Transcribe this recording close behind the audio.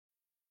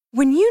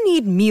When you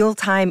need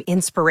mealtime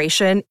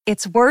inspiration,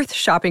 it's worth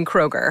shopping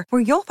Kroger,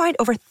 where you'll find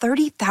over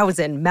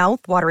 30,000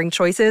 mouth-watering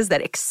choices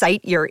that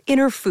excite your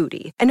inner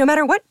foodie. And no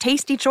matter what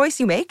tasty choice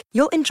you make,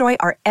 you'll enjoy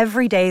our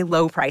everyday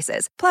low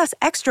prices, plus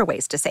extra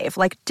ways to save,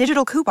 like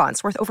digital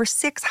coupons worth over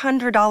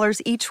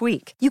 $600 each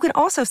week. You can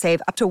also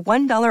save up to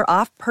 $1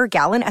 off per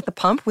gallon at the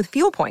pump with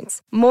fuel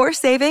points. More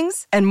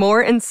savings and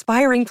more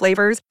inspiring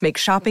flavors make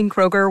shopping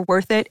Kroger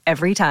worth it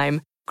every time.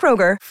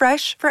 Kroger,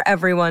 fresh for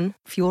everyone.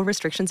 Fuel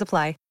restrictions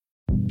apply.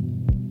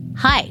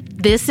 Hi,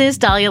 this is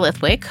Dahlia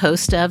Lithwick,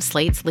 host of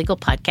Slate's legal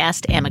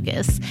podcast,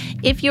 Amicus.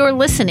 If you're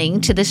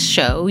listening to this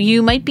show,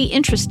 you might be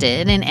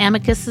interested in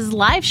Amicus's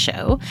live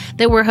show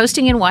that we're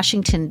hosting in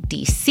Washington,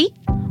 D.C.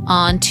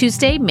 on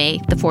Tuesday, May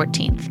the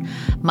 14th.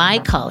 My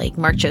colleague,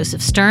 Mark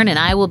Joseph Stern, and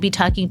I will be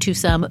talking to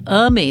some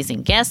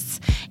amazing guests,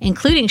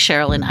 including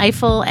Sherrilyn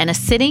Ifill and a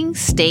sitting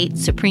state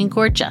Supreme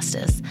Court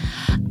justice,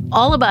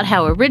 all about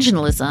how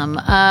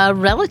originalism, a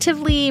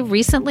relatively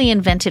recently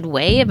invented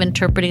way of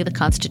interpreting the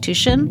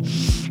Constitution,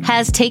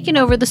 has taken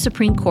over the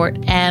Supreme Court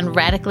and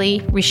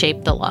radically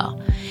reshaped the law.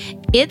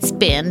 It's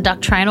been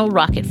doctrinal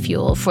rocket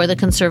fuel for the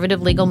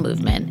conservative legal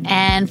movement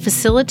and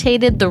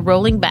facilitated the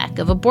rolling back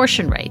of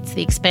abortion rights,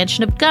 the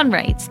expansion of gun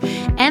rights,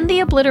 and the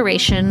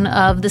obliteration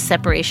of the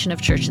separation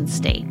of church and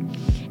state.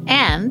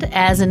 And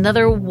as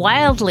another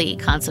wildly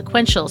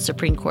consequential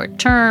Supreme Court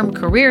term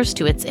careers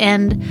to its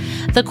end,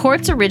 the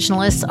court's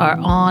originalists are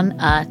on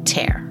a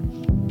tear.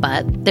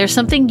 But there's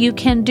something you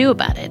can do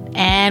about it,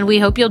 and we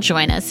hope you'll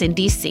join us in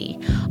D.C.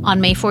 on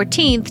May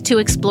 14th to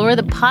explore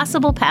the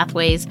possible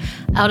pathways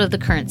out of the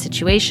current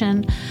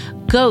situation.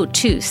 Go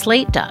to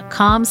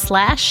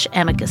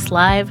slate.com/Amicus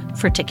Live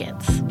for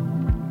tickets.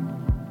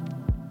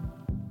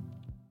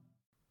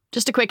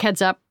 Just a quick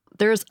heads up,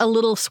 there's a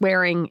little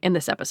swearing in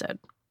this episode.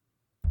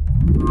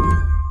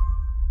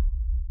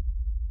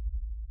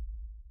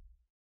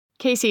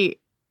 Casey,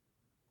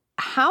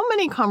 how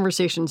many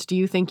conversations do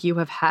you think you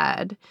have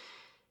had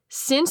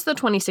since the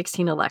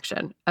 2016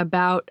 election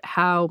about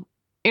how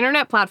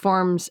internet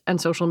platforms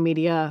and social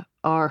media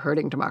are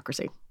hurting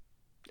democracy?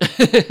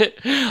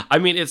 I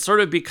mean, it's sort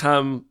of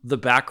become the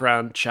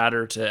background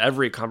chatter to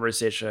every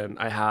conversation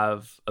I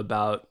have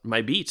about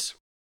my beat.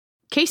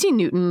 Casey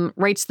Newton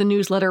writes the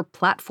newsletter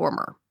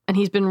Platformer, and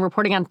he's been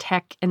reporting on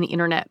tech and the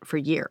internet for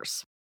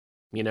years.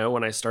 You know,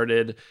 when I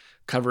started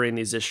covering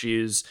these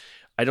issues,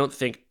 I don't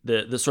think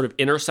the sort of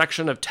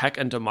intersection of tech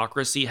and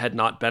democracy had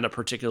not been a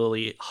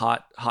particularly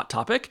hot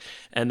topic.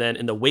 And then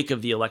in the wake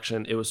of the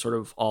election, it was sort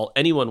of all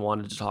anyone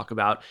wanted to talk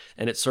about.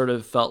 And it sort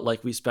of felt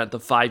like we spent the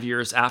 5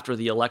 years after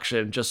the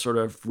election just sort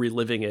of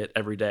reliving it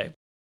every day.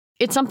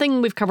 It's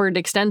something we've covered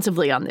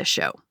extensively on this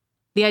show.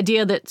 The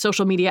idea that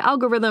social media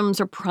algorithms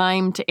are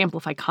primed to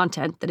amplify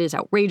content that is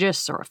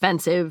outrageous or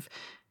offensive,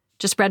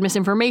 to spread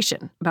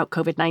misinformation about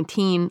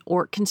COVID-19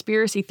 or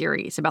conspiracy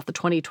theories about the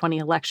 2020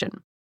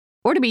 election,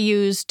 or to be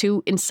used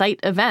to incite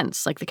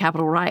events like the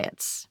Capitol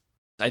riots.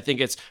 I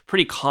think it's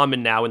pretty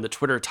common now in the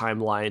Twitter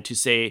timeline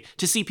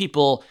to see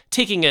people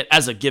taking it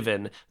as a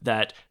given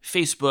that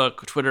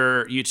Facebook,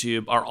 Twitter,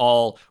 YouTube are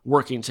all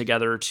working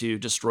together to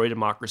destroy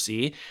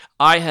democracy.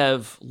 I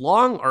have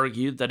long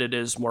argued that it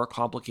is more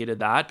complicated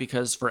than that,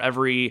 because for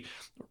every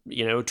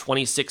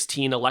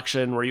 2016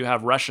 election where you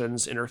have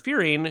Russians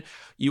interfering,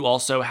 you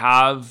also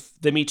have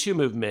the Me Too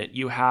movement,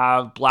 you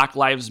have Black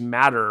Lives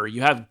Matter,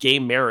 you have gay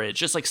marriage,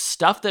 just like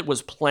stuff that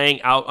was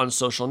playing out on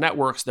social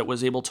networks that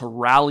was able to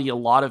rally a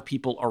lot of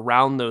people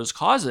around those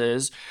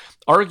causes,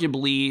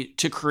 arguably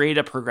to create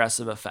a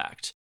progressive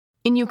effect.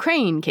 In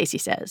Ukraine, Casey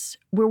says,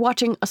 we're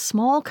watching a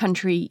small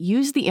country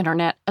use the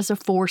internet as a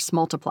force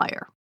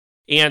multiplier.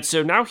 And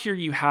so now here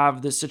you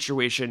have this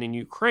situation in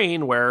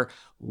Ukraine where,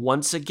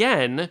 once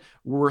again,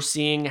 we're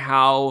seeing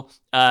how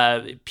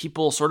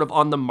people sort of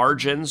on the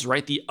margins,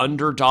 right, the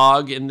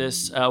underdog in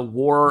this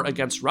war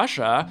against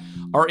Russia,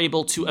 are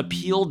able to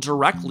appeal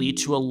directly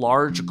to a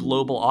large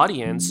global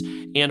audience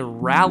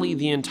and rally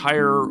the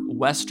entire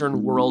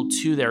Western world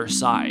to their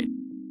side.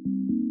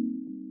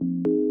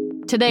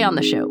 Today on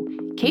the show,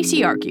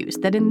 Casey argues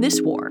that in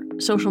this war,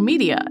 social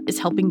media is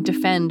helping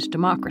defend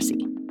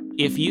democracy.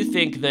 If you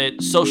think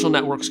that social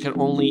networks can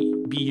only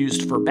be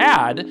used for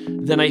bad,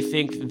 then I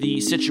think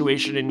the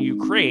situation in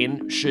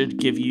Ukraine should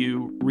give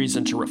you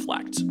reason to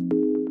reflect.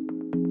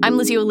 I'm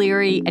Lizzie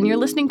O'Leary, and you're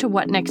listening to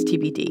What Next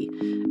TBD,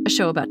 a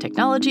show about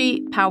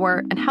technology,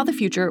 power, and how the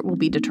future will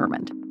be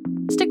determined.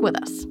 Stick with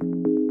us.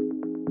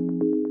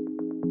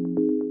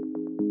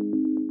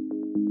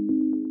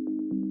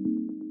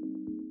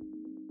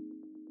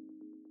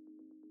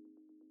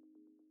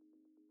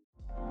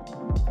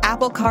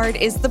 Apple Card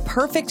is the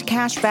perfect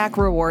cashback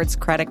rewards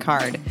credit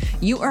card.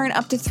 You earn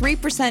up to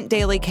 3%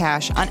 daily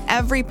cash on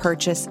every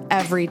purchase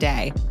every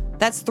day.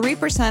 That's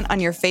 3% on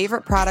your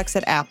favorite products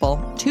at Apple,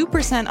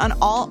 2% on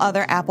all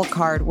other Apple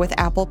Card with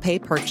Apple Pay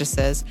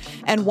purchases,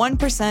 and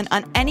 1%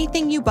 on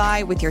anything you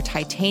buy with your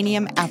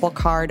titanium Apple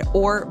Card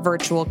or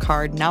virtual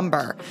card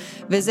number.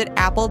 Visit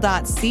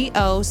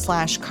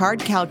apple.co/card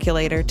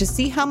calculator to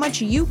see how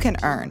much you can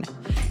earn.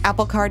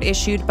 Apple Card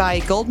issued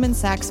by Goldman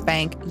Sachs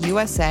Bank,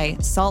 USA,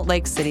 Salt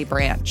Lake City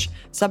branch.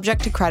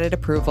 Subject to credit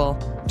approval.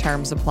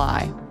 Terms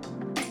apply.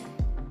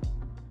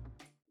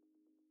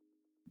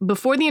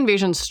 Before the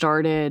invasion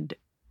started,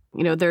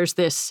 there's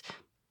this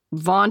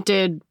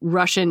vaunted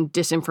Russian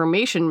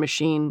disinformation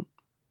machine.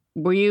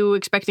 Were you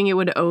expecting it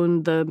would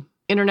own the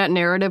internet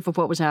narrative of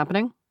what was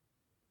happening?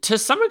 To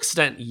some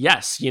extent,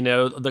 yes.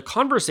 The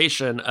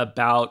conversation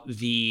about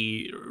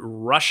the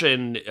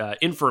Russian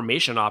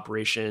information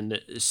operation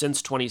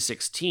since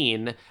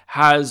 2016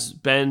 has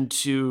been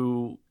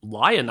to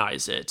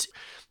lionize it.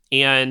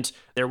 And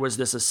there was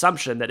this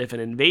assumption that if an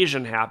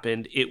invasion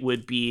happened, it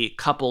would be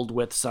coupled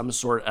with some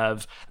sort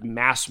of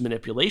mass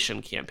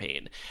manipulation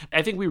campaign.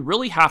 I think we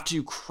really have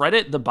to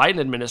credit the Biden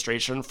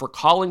administration for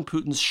calling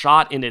Putin's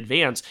shot in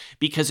advance,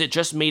 because it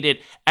just made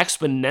it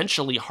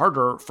exponentially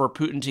harder for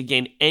Putin to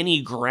gain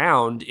any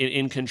ground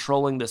in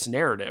controlling this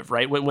narrative,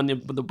 right? When the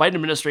Biden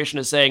administration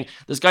is saying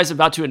this guy's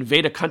about to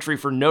invade a country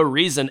for no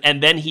reason,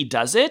 and then he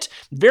does it,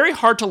 very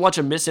hard to launch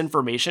a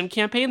misinformation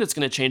campaign that's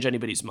going to change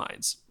anybody's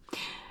minds.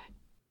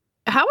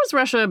 How is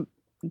Russia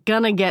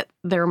gonna get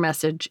their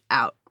message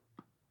out?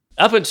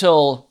 Up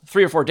until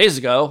 3 or 4 days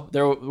ago,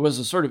 there was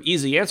a sort of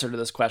easy answer to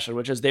this question,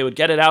 which is they would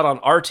get it out on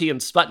RT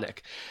and Sputnik,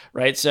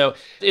 right? So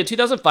in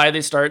 2005,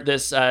 they start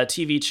this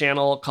TV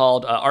channel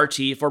called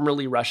RT,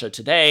 formerly Russia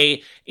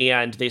Today,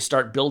 and they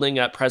start building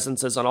up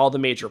presences on all the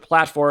major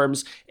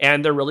platforms,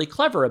 and they're really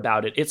clever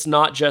about it. It's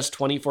not just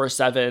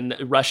 24/7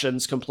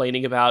 Russians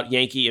complaining about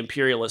Yankee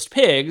imperialist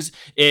pigs.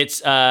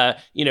 It's,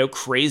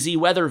 crazy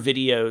weather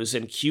videos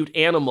and cute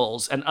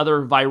animals and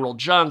other viral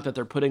junk that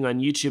they're putting on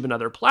YouTube and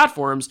other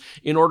platforms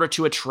in order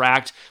to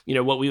attract,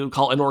 what we would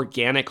call an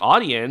organic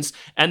audience.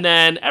 And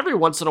then every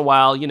once in a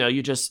while,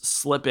 you just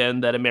slip in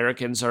that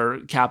Americans are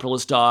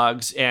capitalist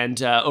dogs.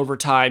 And over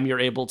time, you're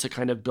able to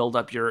kind of build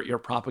up your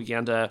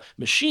propaganda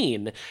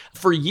machine.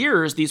 For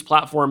years, these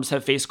platforms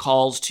have faced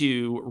calls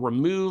to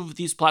remove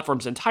these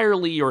platforms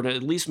entirely, or to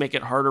at least make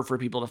it harder for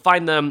people to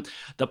find them.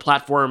 The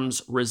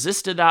platforms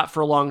resisted that for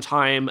a long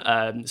time.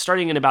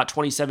 Starting in about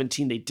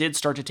 2017, they did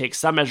start to take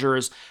some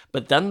measures,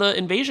 but then the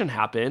invasion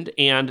happened,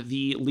 and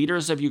the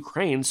leaders of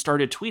Ukraine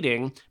started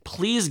tweeting,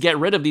 please get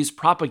rid of these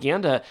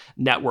propaganda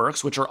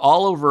networks, which are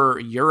all over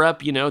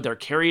Europe. They're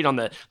carried on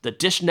the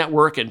Dish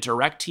Network and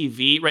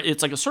DirecTV, right?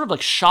 It's like a sort of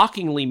like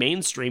shockingly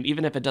mainstream,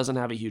 even if it doesn't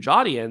have a huge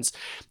audience.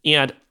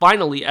 And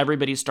finally,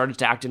 everybody started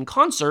to act in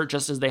concert,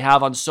 just as they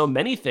have on so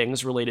many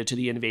things related to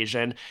the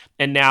invasion.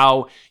 And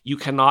now you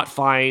cannot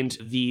find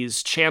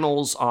these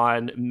channels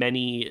on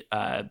many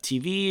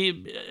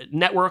TV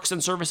networks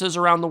and services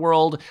around the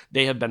world.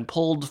 They have been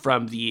pulled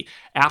from the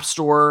App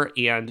Store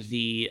and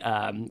the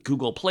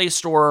Google Play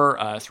Store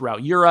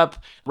throughout Europe.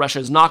 Russia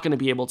is not going to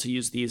be able to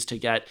use these to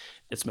get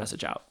its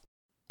message out.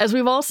 As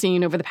we've all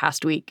seen over the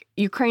past week,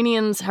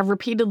 Ukrainians have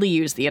repeatedly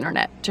used the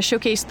internet to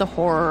showcase the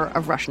horror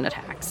of Russian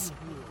attacks.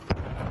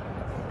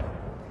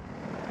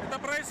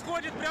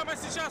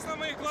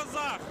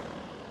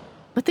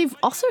 But they've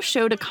also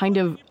showed a kind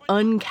of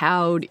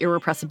uncowed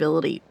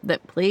irrepressibility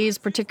that plays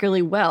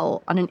particularly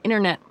well on an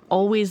internet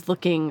always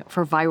looking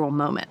for viral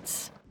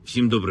moments.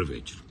 Всім добрий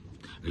вечір.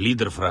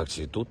 Лідер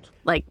фракції тут.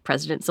 Like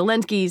President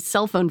Zelensky's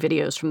cell phone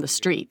videos from the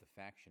street.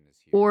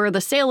 Or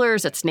the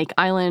sailors at Snake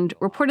Island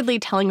reportedly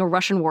telling a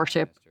Russian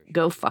warship,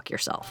 go fuck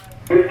yourself.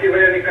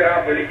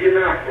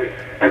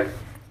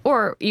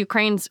 Or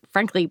Ukraine's,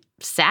 frankly,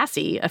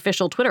 sassy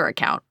official Twitter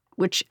account,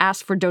 which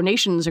asked for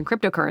donations in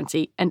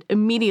cryptocurrency and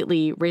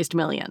immediately raised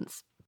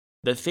millions.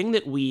 The thing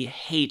that we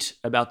hate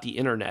about the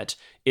internet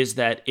is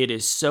that it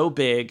is so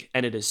big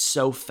and it is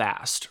so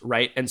fast,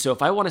 right? And so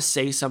if I want to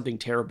say something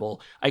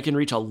terrible, I can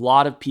reach a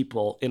lot of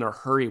people in a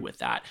hurry with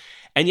that.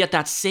 And yet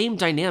that same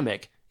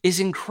dynamic is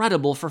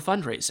incredible for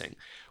fundraising.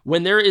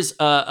 When there is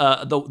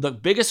the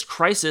biggest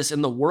crisis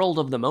in the world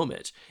of the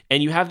moment,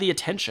 and you have the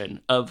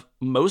attention of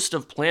most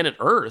of planet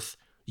Earth,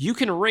 you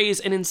can raise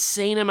an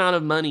insane amount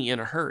of money in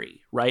a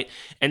hurry, right?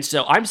 And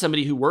so I'm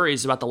somebody who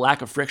worries about the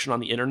lack of friction on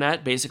the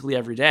internet basically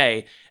every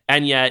day.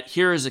 And yet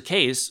here is a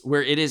case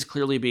where it is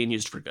clearly being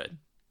used for good.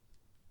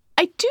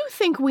 I do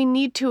think we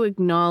need to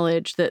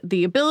acknowledge that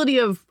the ability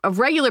of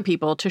regular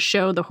people to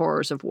show the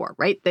horrors of war,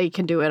 right? They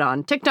can do it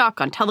on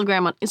TikTok, on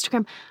Telegram, on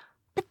Instagram.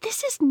 But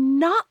this is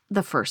not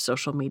the first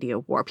social media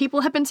war.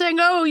 People have been saying,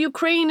 oh,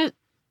 Ukraine.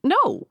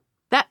 No,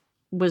 that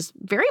was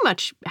very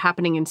much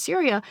happening in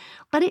Syria,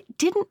 but it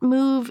didn't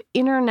move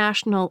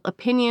international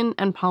opinion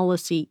and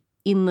policy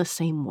in the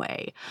same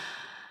way.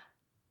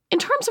 In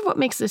terms of what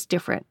makes this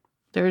different,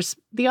 there's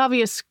the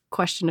obvious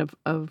question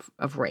of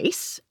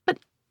race, but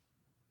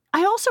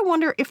I also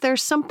wonder if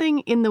there's something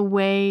in the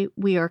way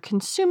we are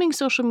consuming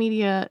social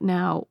media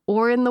now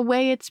or in the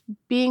way it's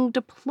being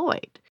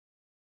deployed.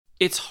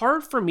 It's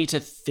hard for me to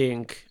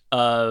think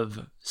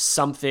of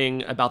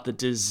something about the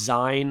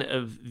design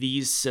of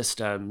these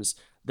systems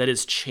that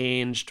has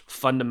changed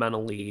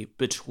fundamentally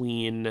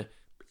between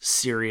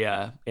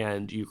Syria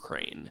and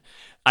Ukraine.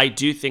 I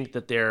do think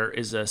that there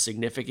is a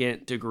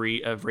significant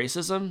degree of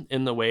racism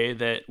in the way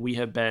that we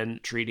have been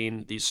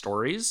treating these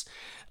stories.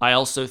 I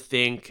also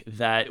think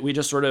that we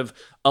just sort of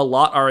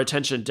allot our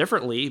attention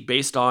differently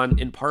based on,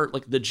 in part,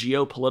 like the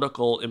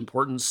geopolitical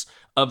importance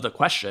of the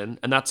question.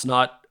 And that's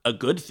not a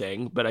good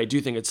thing, but I do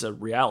think it's a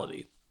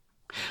reality.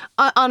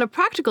 On a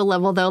practical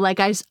level, though, like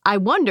I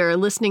wonder,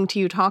 listening to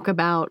you talk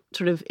about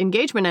sort of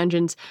engagement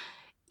engines,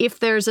 if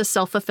there's a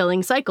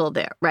self-fulfilling cycle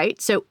there, right?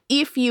 So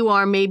if you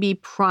are maybe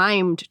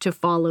primed to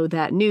follow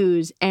that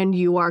news and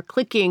you are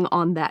clicking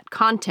on that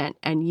content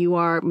and you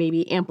are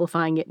maybe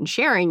amplifying it and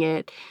sharing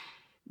it,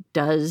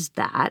 does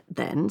that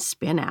then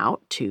spin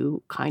out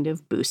to kind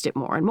of boost it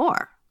more and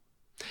more?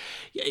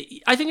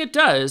 I think it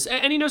does.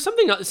 And you know,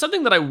 something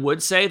that I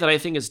would say that I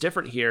think is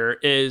different here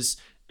is,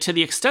 to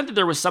the extent that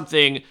there was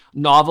something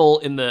novel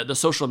in the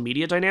social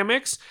media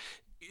dynamics,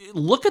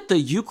 look at the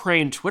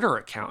Ukraine Twitter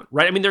account,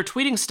 right? I mean, they're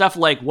tweeting stuff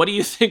like, what do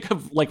you think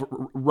of like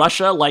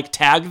Russia? Like,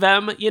 tag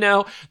them, you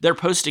know? They're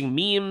posting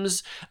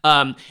memes,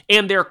 and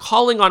they're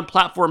calling on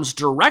platforms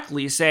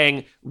directly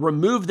saying,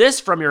 remove this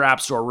from your app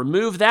store,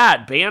 remove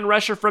that, ban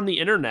Russia from the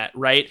internet,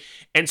 right?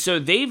 And so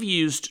they've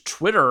used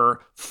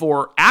Twitter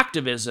for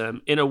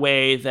activism in a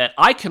way that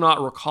I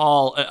cannot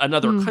recall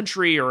another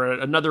country or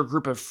another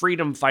group of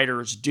freedom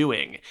fighters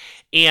doing.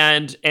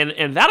 And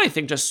that, I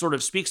think, just sort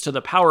of speaks to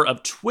the power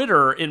of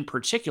Twitter in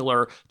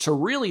particular to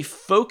really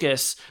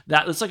focus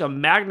that. It's like a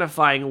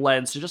magnifying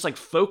lens to just like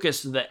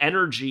focus the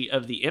energy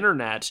of the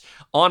internet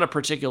on a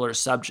particular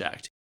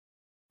subject.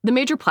 The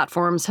major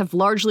platforms have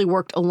largely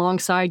worked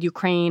alongside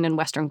Ukraine and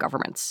Western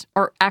governments,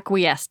 or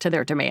acquiesced to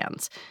their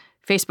demands.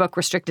 Facebook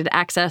restricted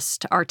access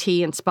to RT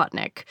and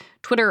Sputnik.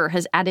 Twitter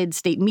has added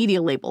state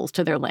media labels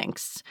to their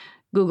links.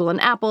 Google and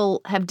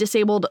Apple have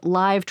disabled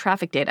live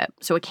traffic data,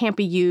 so it can't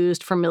be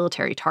used for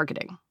military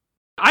targeting.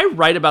 I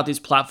write about these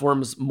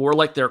platforms more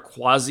like they're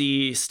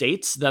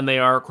quasi-states than they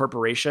are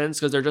corporations,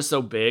 because they're just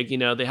so big. You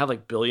know, they have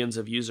like billions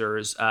of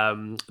users.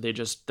 But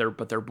they're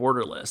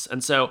borderless.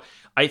 And so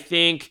I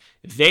think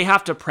they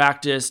have to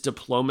practice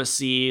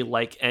diplomacy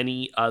like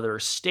any other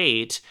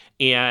state.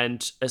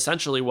 And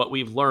essentially what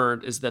we've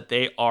learned is that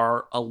they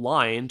are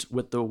aligned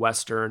with the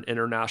Western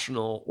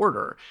international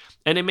order.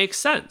 And it makes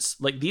sense.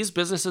 Like, these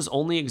businesses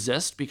only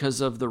exist because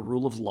of the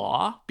rule of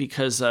law,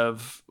 because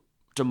of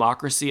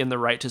democracy and the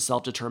right to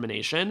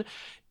self-determination.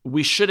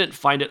 We shouldn't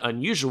find it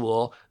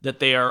unusual that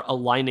they are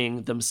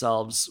aligning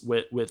themselves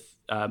with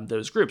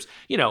those groups.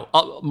 You know,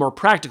 more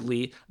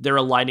practically, they're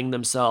aligning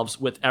themselves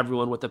with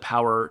everyone with the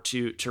power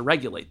to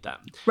regulate them.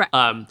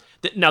 Right.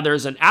 Now,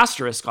 there's an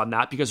asterisk on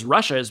that, because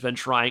Russia has been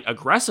trying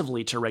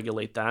aggressively to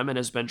regulate them and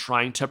has been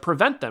trying to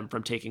prevent them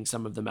from taking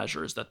some of the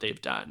measures that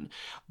they've done.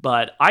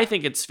 But I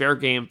think it's fair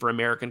game for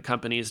American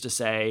companies to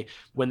say,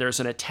 when there's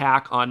an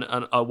attack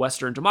on a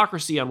Western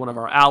democracy, on one of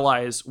our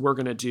allies, we're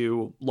going to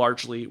do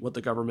largely what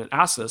the government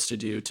asks us to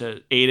do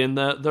to aid in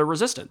the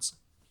resistance.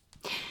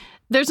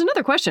 There's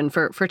another question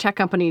for tech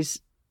companies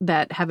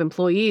that have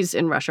employees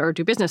in Russia or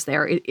do business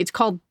there. It's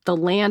called the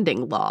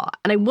landing law.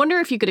 And I wonder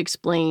if you could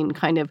explain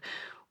kind of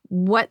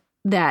what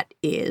that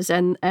is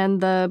and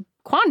the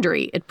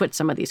quandary it puts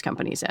some of these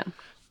companies in.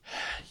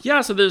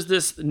 Yeah, so there's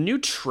this new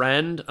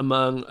trend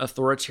among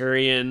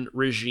authoritarian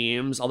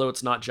regimes, although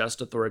it's not just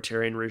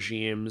authoritarian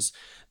regimes,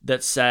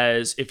 that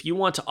says if you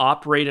want to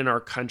operate in our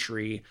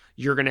country,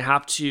 you're going to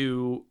have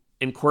to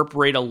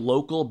incorporate a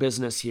local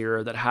business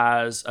here that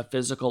has a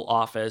physical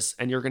office,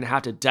 and you're going to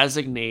have to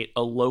designate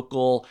a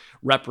local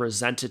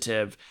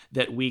representative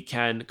that we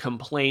can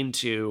complain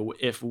to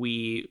if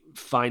we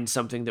find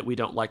something that we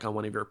don't like on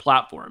one of your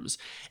platforms.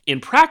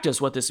 In practice,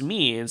 what this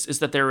means is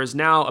that there is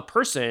now a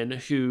person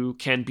who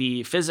can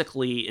be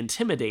physically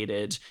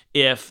intimidated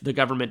if the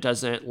government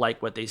doesn't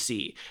like what they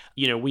see.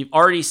 You know, we've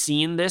already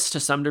seen this to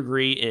some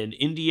degree in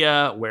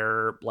India,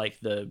 where like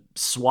the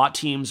SWAT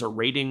teams are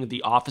raiding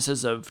the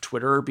offices of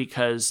Twitter because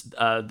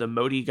the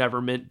Modi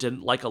government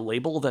didn't like a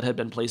label that had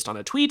been placed on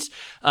a tweet.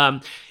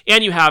 And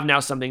you have now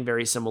something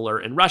very similar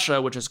in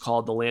Russia, which is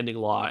called the landing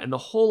law. And the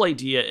whole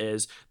idea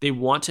is they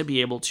want to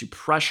be able to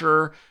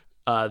pressure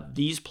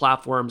these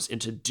platforms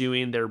into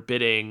doing their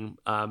bidding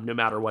no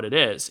matter what it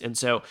is. And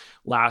so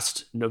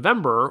last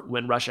November,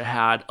 when Russia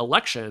had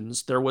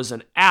elections, there was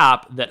an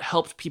app that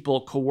helped people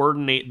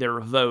coordinate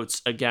their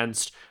votes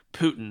against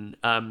Putin.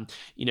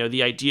 You know,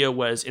 the idea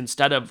was,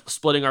 instead of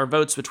splitting our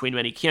votes between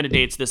many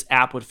candidates, this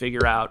app would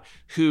figure out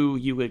who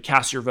you would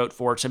cast your vote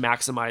for to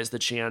maximize the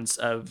chance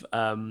of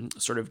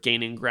sort of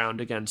gaining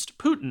ground against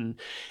Putin.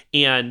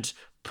 And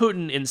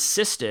Putin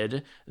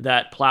insisted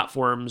that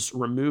platforms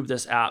remove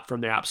this app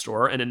from the App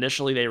Store, and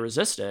initially they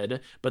resisted,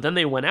 but then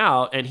they went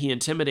out and he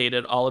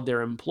intimidated all of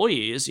their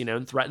employees,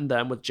 and threatened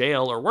them with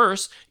jail or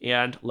worse,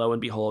 and lo and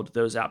behold,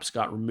 those apps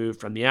got removed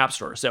from the App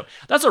Store. So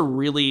that's a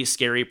really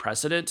scary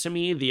precedent to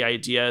me, the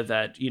idea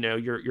that,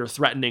 you're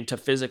threatening to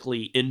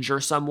physically injure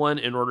someone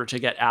in order to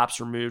get apps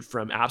removed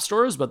from app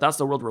stores, but that's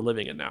the world we're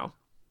living in now.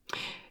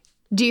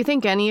 Do you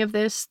think any of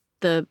this,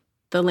 the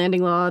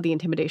landing law, the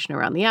intimidation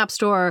around the App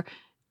Store,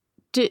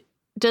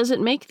 does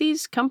it make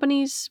these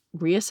companies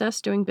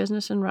reassess doing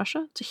business in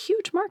Russia? It's a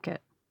huge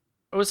market.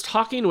 I was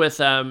talking with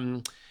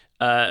a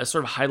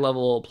sort of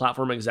high-level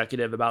platform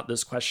executive about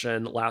this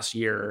question last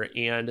year,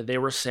 and they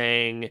were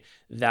saying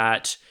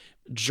that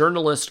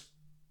journalists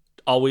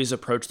always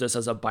approach this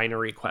as a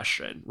binary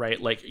question, right?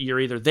 Like, you're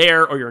either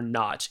there or you're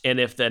not. And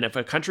if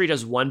a country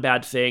does one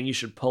bad thing, you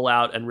should pull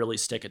out and really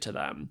stick it to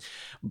them.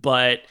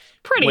 But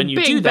when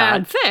you do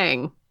that, bad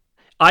thing.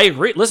 I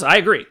agree. Listen, I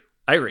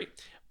agree.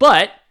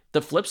 But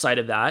the flip side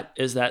of that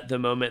is that the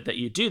moment that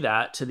you do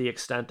that, to the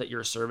extent that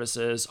your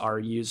services are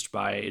used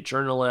by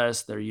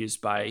journalists, they're used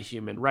by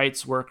human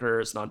rights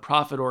workers,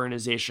 nonprofit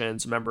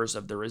organizations, members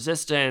of the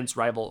resistance,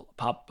 rival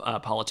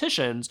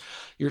politicians,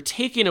 you're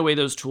taking away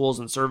those tools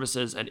and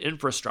services and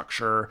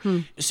infrastructure.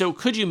 So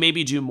could you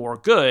maybe do more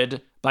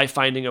good by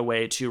finding a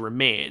way to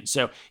remain?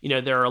 So,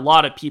 there are a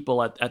lot of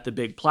people at the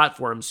big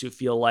platforms who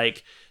feel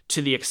like,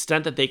 to the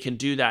extent that they can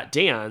do that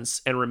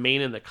dance and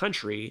remain in the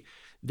country,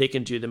 they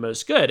can do the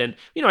most good. And,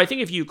 I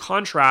think if you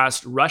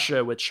contrast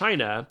Russia with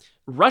China,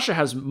 Russia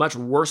has much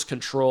worse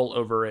control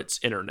over its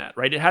internet,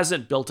 right? It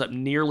hasn't built up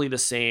nearly the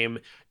same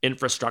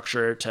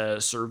infrastructure to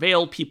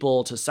surveil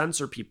people, to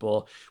censor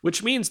people,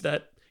 which means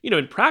that,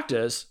 in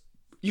practice,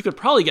 you could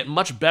probably get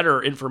much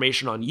better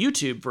information on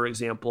YouTube, for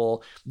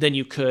example, than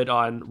you could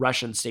on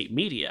Russian state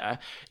media.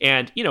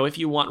 And, if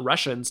you want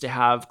Russians to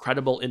have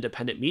credible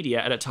independent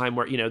media at a time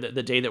where,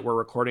 the day that we're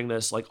recording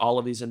this, like, all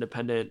of these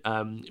independent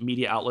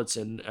media outlets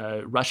in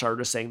Russia are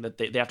just saying that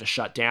they have to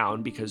shut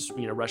down because,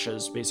 Russia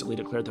has basically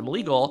declared them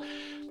illegal.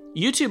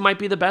 YouTube might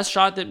be the best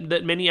shot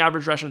that many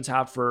average Russians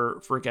have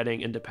for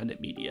getting independent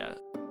media.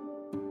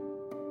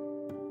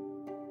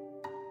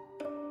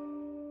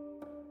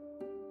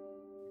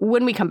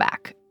 When we come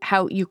back,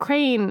 how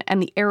Ukraine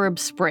and the Arab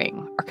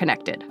Spring are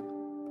connected.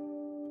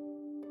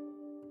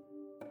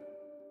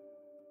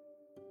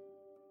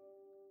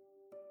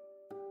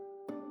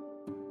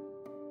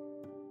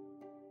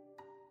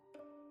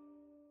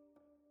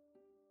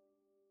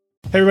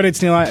 Hey everybody,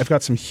 it's Neil. I've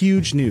got some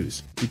huge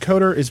news.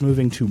 Decoder is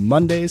moving to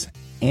Mondays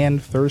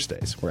and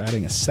Thursdays. We're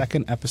adding a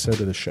second episode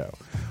to the show.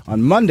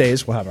 On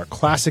Mondays, we'll have our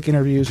classic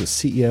interviews with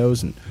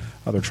CEOs and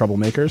other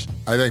troublemakers.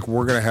 I think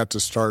we're going to have to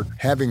start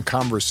having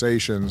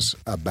conversations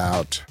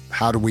about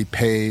how do we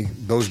pay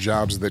those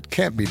jobs that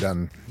can't be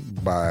done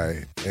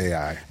by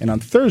AI. And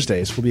on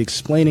Thursdays, we'll be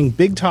explaining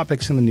big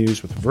topics in the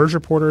news with Verge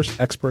reporters,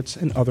 experts,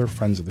 and other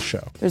friends of the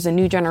show. There's a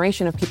new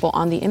generation of people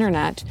on the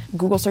internet.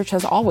 Google search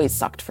has always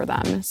sucked for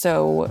them.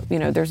 So,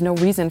 there's no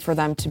reason for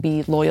them to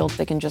be loyal.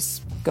 They can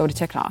just go to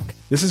TikTok.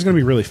 This is going to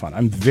be really fun.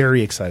 I'm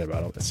very excited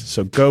about all this.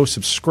 So go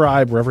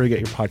subscribe wherever you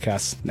get your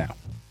podcasts now.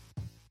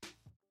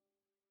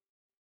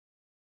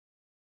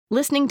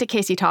 Listening to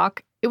Casey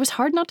talk, it was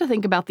hard not to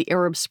think about the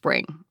Arab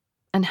Spring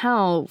and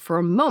how, for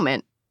a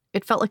moment,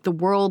 it felt like the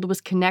world was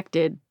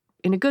connected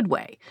in a good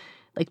way.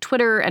 Like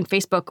Twitter and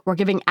Facebook were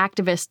giving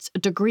activists a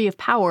degree of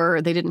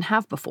power they didn't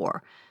have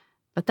before.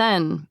 But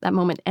then that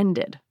moment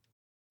ended.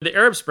 The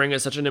Arab Spring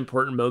is such an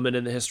important moment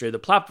in the history of the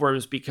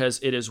platforms because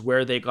it is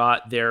where they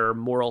got their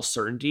moral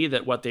certainty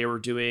that what they were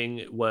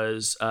doing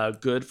was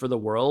good for the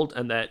world,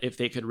 and that if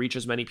they could reach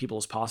as many people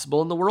as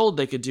possible in the world,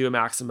 they could do a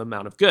maximum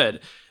amount of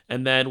good.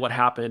 And then what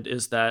happened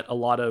is that a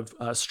lot of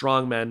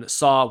strongmen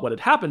saw what had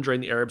happened during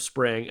the Arab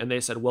Spring, and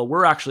they said, well,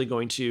 we're actually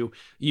going to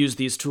use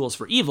these tools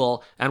for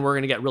evil, and we're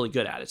going to get really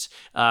good at it.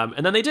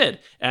 And then they did.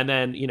 And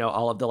then,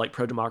 all of the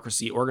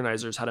pro-democracy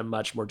organizers had a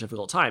much more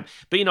difficult time.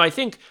 But, I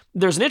think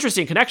there's an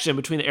interesting connection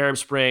between the Arab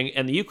Spring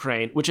and the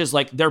Ukraine, which is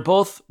they're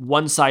both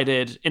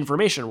one-sided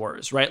information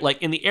wars, right?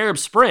 Like in the Arab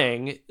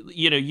Spring,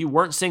 you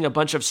weren't seeing a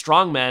bunch of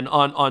strongmen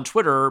on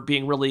Twitter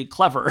being really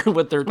clever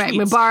with their tweets. Right,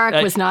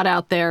 Mubarak was not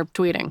out there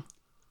tweeting.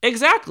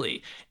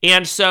 Exactly.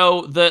 And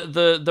so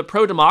the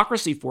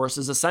pro-democracy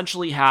forces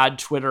essentially had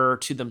Twitter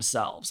to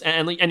themselves.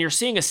 And you're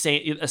seeing a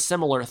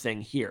similar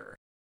thing here.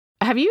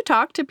 Have you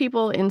talked to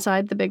people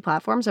inside the big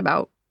platforms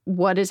about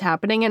what is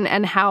happening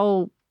and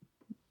how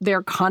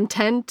their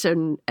content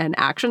and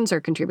actions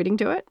are contributing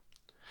to it?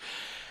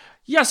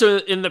 Yeah, so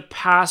in the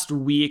past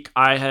week,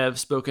 I have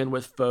spoken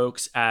with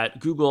folks at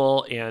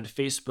Google and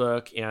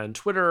Facebook and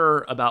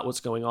Twitter about what's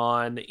going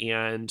on,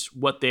 and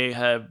what they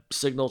have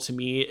signaled to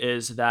me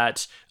is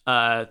that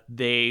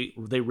they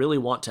really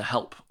want to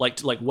help.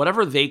 Like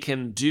whatever they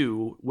can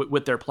do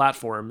with their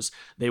platforms,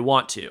 they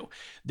want to.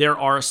 There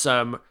are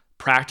some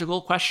practical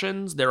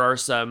questions. There are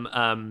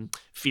some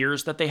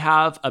fears that they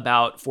have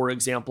about, for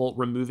example,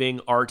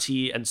 removing RT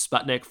and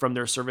Sputnik from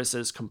their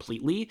services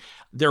completely.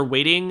 They're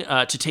waiting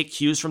to take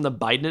cues from the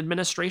Biden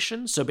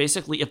administration. So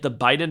basically, if the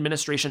Biden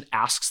administration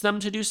asks them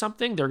to do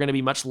something, they're going to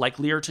be much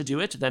likelier to do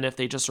it than if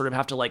they just sort of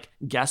have to like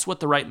guess what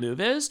the right move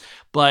is.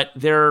 But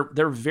they're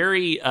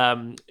very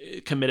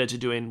committed to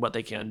doing what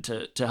they can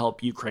to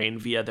help Ukraine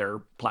via their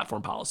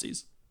platform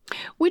policies.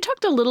 We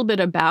talked a little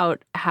bit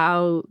about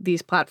how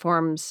these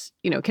platforms,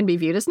 can be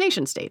viewed as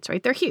nation states,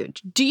 right? They're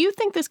huge. Do you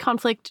think this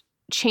conflict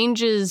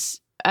changes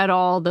at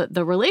all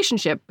the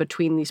relationship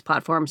between these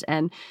platforms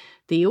and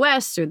the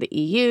U.S. or the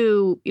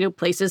EU,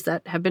 places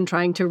that have been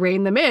trying to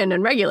rein them in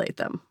and regulate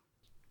them?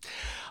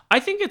 I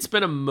think it's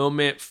been a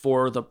moment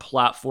for the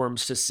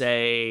platforms to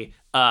say,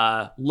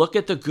 look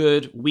at the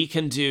good we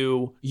can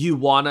do. You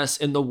want us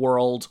in the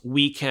world.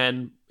 We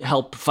can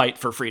help fight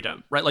for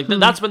freedom, right? Like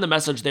that's been the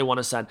message they want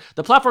to send.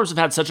 The platforms have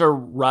had such a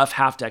rough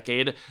half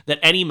decade that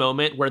any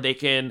moment where they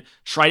can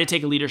try to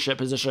take a leadership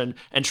position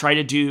and try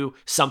to do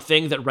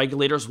something that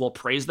regulators will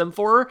praise them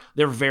for,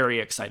 they're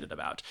very excited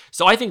about.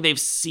 So I think they've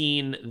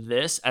seen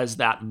this as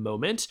that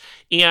moment.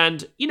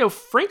 And,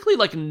 frankly,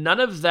 like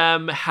none of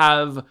them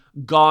have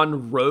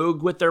gone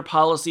rogue with their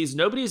policies.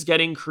 Nobody's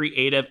getting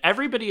creative.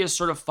 Everybody is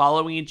sort of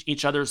following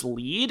each other's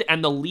lead.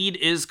 And the lead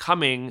is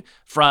coming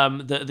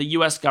from the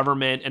US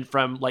government and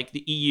from like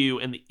the EU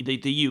and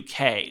the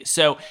UK.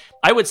 So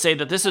I would say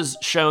that this has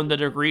shown the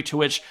degree to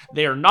which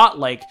they are not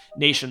like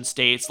nation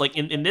states. Like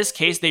in this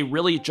case, they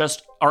really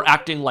just are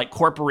acting like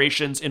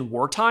corporations in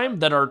wartime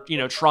that are,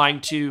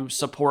 trying to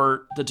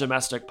support the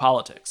domestic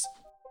politics.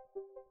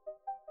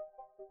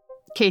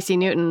 Casey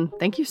Newton,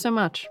 thank you so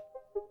much.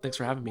 Thanks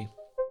for having me.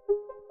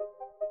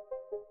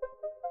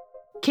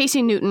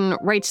 Casey Newton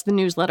writes the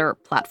newsletter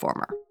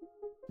Platformer.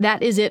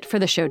 That is it for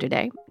the show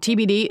today.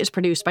 TBD is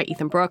produced by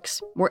Ethan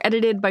Brooks. We're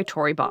edited by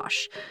Tori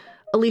Bosch.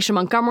 Alicia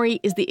Montgomery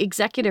is the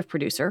executive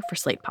producer for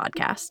Slate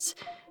Podcasts.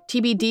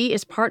 TBD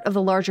is part of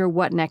the larger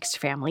What Next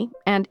family,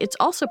 and it's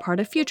also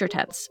part of Future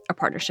Tense, a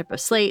partnership of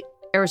Slate,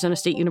 Arizona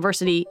State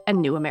University, and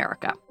New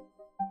America.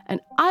 And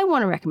I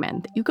want to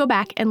recommend that you go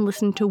back and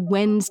listen to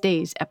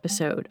Wednesday's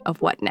episode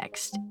of What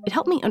Next. It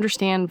helped me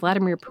understand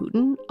Vladimir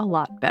Putin a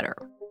lot better.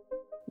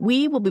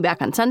 We will be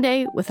back on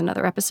Sunday with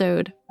another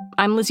episode.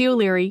 I'm Lizzie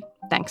O'Leary.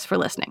 Thanks for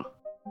listening.